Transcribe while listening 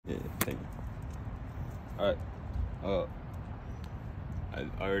Yeah, thank you. Alright. I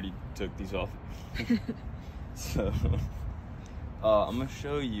already took these off. So, I'm gonna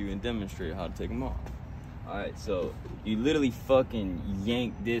show you and demonstrate how to take them off. Alright, so you literally fucking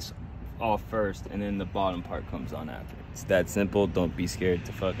yank this off first, and then the bottom part comes on after. It's that simple. Don't be scared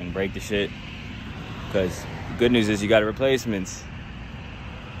to fucking break the shit, because the good news is you got replacements.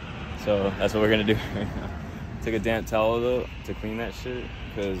 So that's what we're gonna do right now. Take a damp towel though to clean that shit,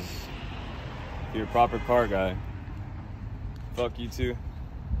 because if you're a proper car guy, fuck you too.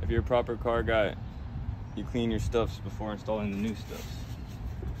 If you're a proper car guy, you clean your stuffs before installing the new stuffs.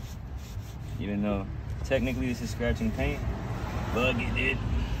 Even though technically this is scratching paint, but it did.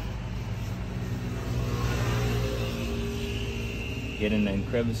 Get in them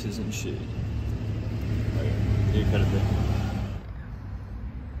crevices and shit. Here, cut it there.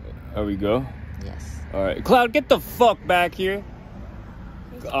 There we go. Yes. All right, Cloud, get the fuck back here.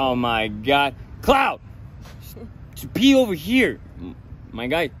 Oh my God, Cloud, just pee over here, my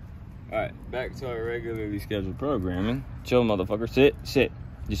guy. All right, back to our regularly scheduled programming. Chill, motherfucker. Sit,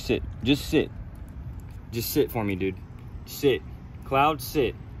 just sit, just sit for me, dude. Sit, Cloud,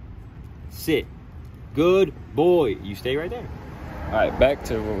 sit. Good boy. You stay right there. All right, back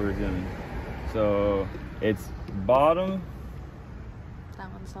to what we're doing. So it's bottom.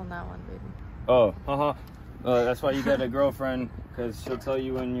 That one's on that one, baby. Oh, haha. That's why you got a girlfriend, because she'll tell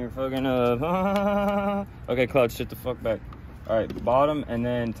you when you're fucking Okay, Cloud, shit the fuck back. All right, bottom and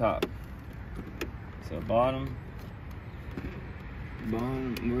then top. So bottom,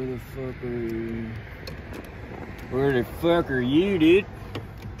 where the fuck are you? Where the fuck are you, dude?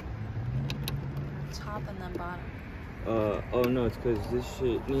 Top and then bottom. Oh no, it's because this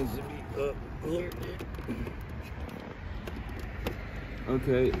shit needs to be up here, dude.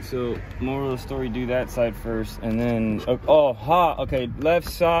 Okay, so moral of the story, do that side first, and then, okay, left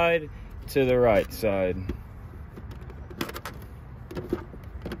side to the right side.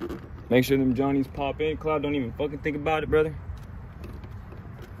 Make sure them Johnnies pop in. Cloud, don't even fucking think about it, brother.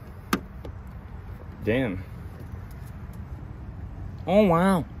 Damn. Oh,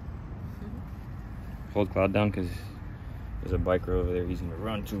 wow. Hold Cloud down, because there's a biker over there he's gonna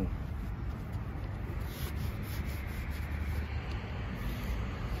run to.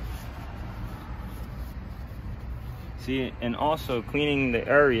 See, and also cleaning the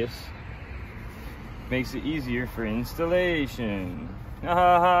areas makes it easier for installation. Ha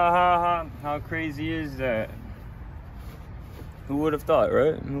ha ha ha. How crazy is that? Who would have thought,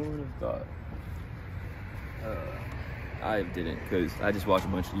 right? Who would have thought? I didn't, because I just watched a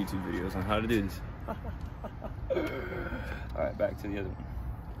bunch of YouTube videos on how to do this. Alright, back to the other one.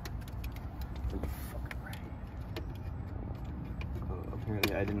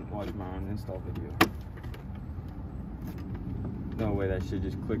 Apparently I didn't watch my own install video. No way that shit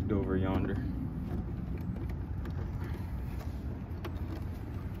just clicked over yonder.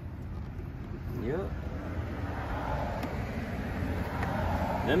 Yep.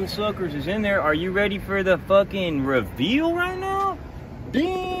 Them suckers is in there. Are you ready for the fucking reveal right now?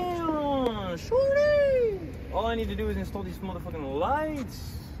 Damn, shorty. All I need to do is install these motherfucking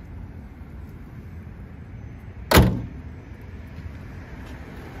lights.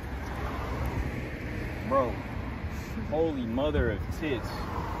 Bro. Holy mother of tits.